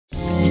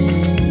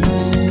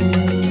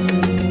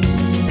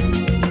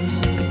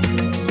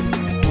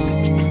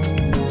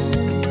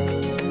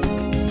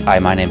Hi,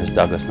 my name is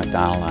Douglas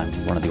McDonald.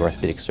 I'm one of the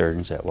orthopedic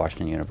surgeons at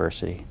Washington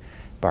University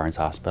Barnes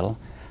Hospital.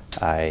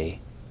 I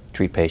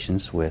treat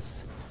patients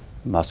with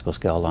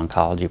musculoskeletal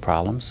oncology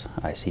problems.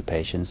 I see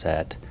patients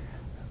at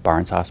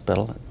Barnes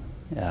Hospital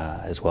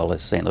as well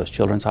as St. Louis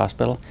Children's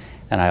Hospital,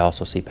 and I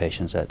also see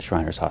patients at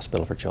Shriners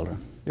Hospital for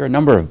Children. There are a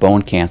number of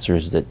bone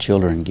cancers that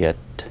children get.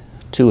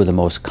 Two of the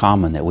most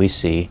common that we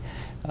see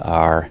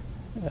are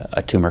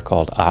a tumor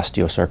called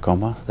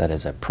osteosarcoma, that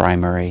is a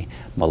primary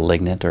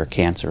malignant or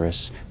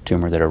cancerous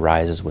tumor that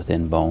arises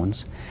within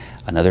bones.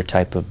 Another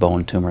type of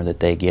bone tumor that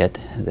they get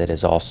that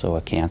is also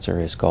a cancer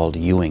is called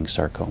Ewing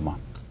sarcoma.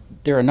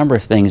 There are a number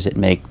of things that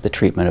make the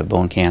treatment of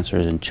bone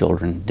cancers in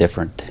children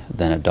different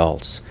than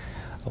adults.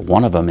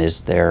 One of them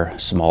is their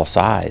small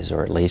size,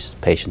 or at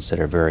least patients that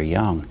are very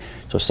young.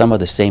 So some of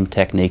the same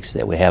techniques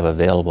that we have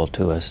available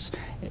to us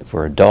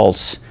for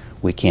adults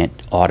we can't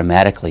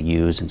automatically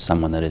use in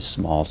someone that is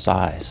small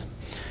size.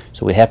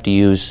 So we have to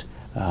use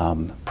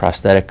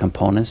prosthetic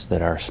components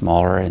that are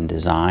smaller in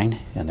design,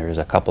 and there's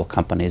a couple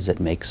companies that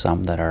make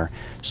some that are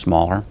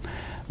smaller.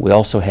 We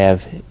also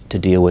have to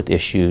deal with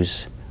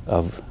issues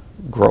of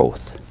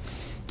growth.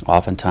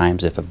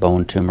 Oftentimes, if a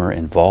bone tumor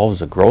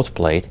involves a growth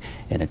plate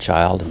in a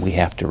child and we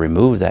have to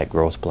remove that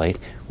growth plate,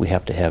 we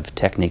have to have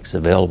techniques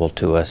available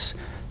to us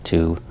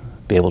to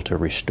be able to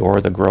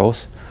restore the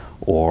growth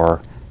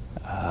or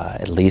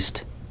at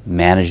least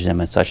manage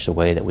them in such a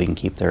way that we can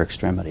keep their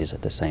extremities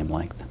at the same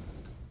length.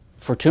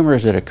 For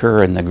tumors that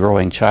occur in the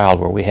growing child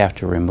where we have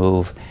to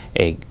remove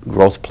a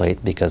growth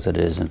plate because it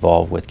is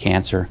involved with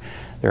cancer,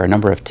 there are a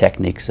number of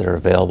techniques that are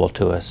available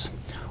to us.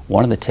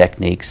 One of the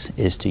techniques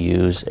is to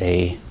use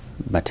a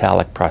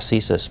metallic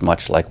prosthesis,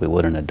 much like we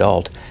would an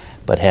adult,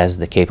 but has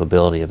the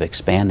capability of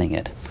expanding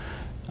it.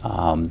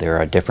 There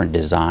are different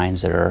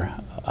designs that are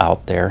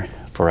out there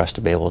for us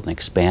to be able to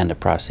expand a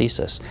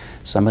prosthesis.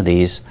 Some of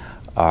these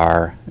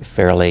are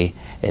fairly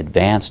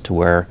advanced to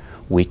where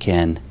we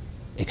can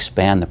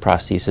expand the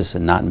prosthesis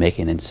and not make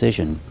an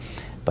incision.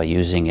 By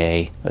using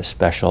a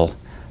special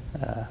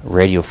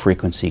radio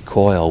frequency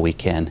coil, we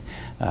can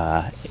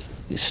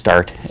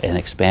start an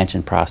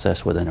expansion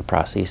process within a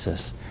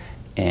prosthesis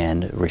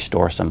and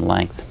restore some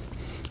length.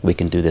 We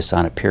can do this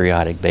on a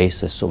periodic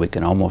basis, so we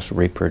can almost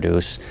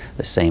reproduce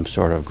the same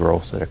sort of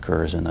growth that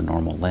occurs in a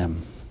normal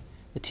limb.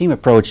 The team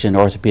approach in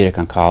orthopedic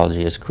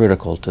oncology is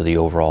critical to the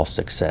overall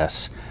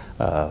success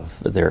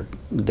of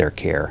their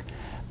care.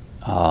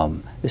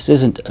 This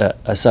isn't a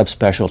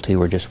subspecialty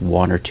where just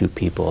one or two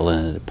people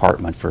in a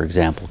department, for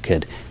example,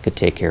 could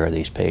take care of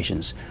these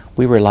patients.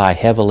 We rely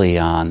heavily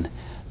on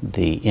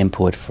the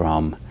input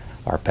from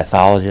our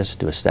pathologists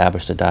to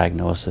establish the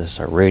diagnosis,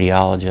 our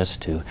radiologists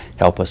to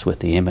help us with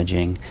the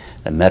imaging,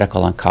 the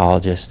medical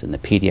oncologists and the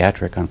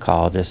pediatric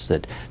oncologists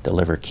that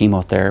deliver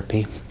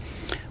chemotherapy.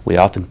 We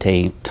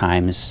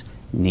oftentimes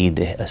need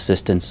the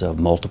assistance of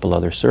multiple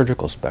other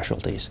surgical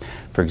specialties.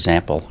 For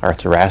example, our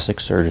thoracic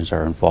surgeons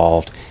are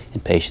involved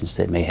in patients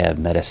that may have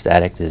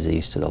metastatic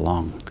disease to the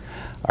lung.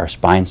 Our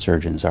spine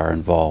surgeons are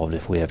involved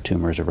if we have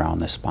tumors around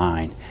the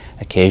spine.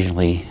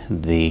 Occasionally,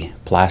 the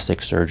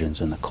plastic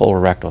surgeons and the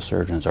colorectal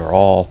surgeons are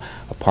all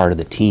a part of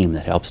the team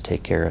that helps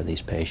take care of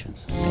these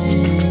patients.